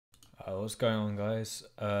What's going on, guys?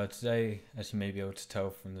 Today, as you may be able to tell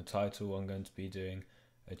from the title, I'm going to be doing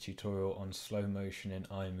a tutorial on slow motion in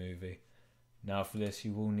iMovie. Now for this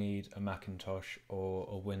you will need a Macintosh or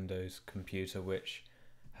a Windows computer which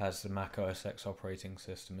has the Mac OS X operating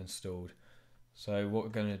system installed. So what we're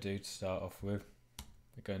going to do to start off with,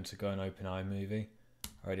 we're going to go and open iMovie.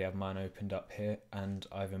 I already have mine opened up here and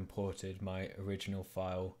I've imported my original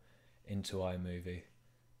file into iMovie.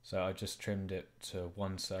 So I just trimmed it to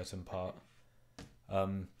one certain part.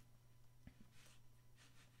 Alright,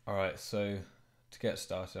 so to get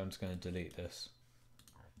started I'm just going to delete this.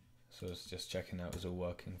 So I was just checking that was all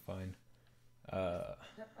working fine. Alright,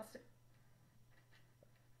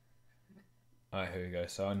 here we go.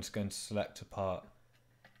 So I'm just going to select a part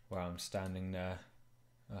where I'm standing there.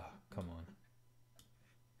 Oh, come on.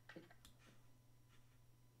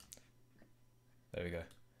 There we go.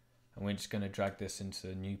 And we're just going to drag this into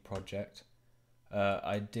a new project.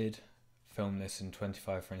 I did film this in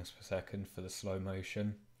 25 frames per second for the slow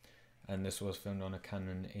motion, and this was filmed on a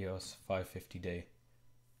Canon EOS 550D.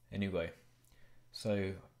 Anyway,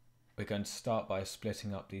 so we're going to start by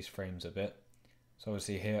splitting up these frames a bit. So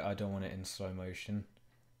obviously here I don't want it in slow motion,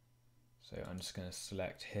 so I'm just going to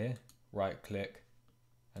select here, right click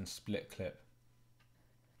and split clip.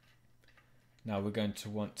 Now we're going to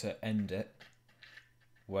want to end it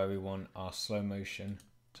where we want our slow motion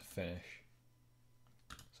to finish.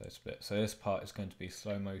 So split. So this part is going to be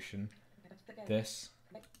slow motion. This,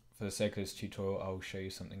 for the sake of this tutorial, I'll show you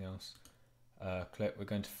something else. Clip, we're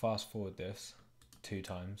going to fast forward this 2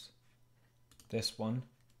 times. This one,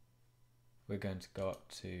 we're going to go up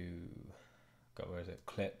to, where is it?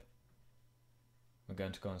 Clip. We're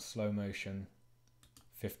going to go on slow motion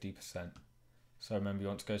 50%. So remember, you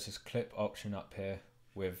want to go to this clip option up here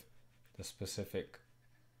with the specific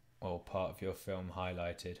part of your film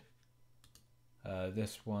highlighted.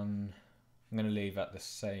 This one I'm going to leave at the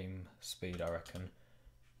same speed, I reckon.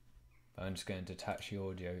 I'm just going to detach the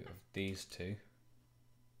audio of these two,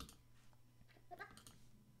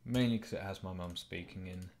 mainly because it has my mum speaking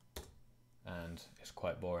in and it's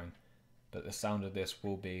quite boring, but the sound of this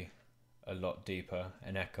will be a lot deeper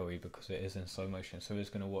and echoey because it is in slow motion. So we're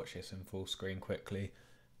just going to watch this in full screen quickly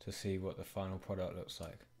to see what the final product looks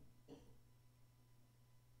like.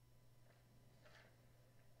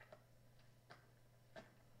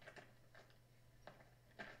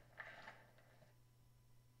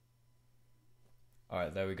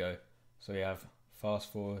 Alright, there we go. So we have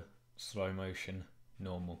fast forward, slow motion,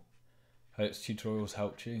 normal. Hope this tutorial's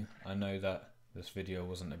helped you. I know that this video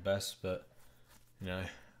wasn't the best, but you know,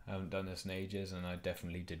 I haven't done this in ages and I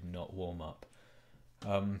definitely did not warm up.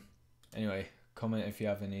 Anyway, comment if you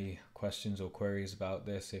have any questions or queries about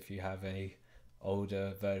this. If you have any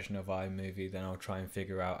older version of iMovie, then I'll try and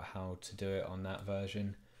figure out how to do it on that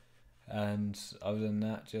version. And other than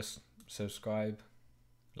that, just subscribe,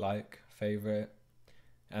 like, favourite,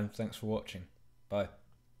 and thanks for watching. Bye.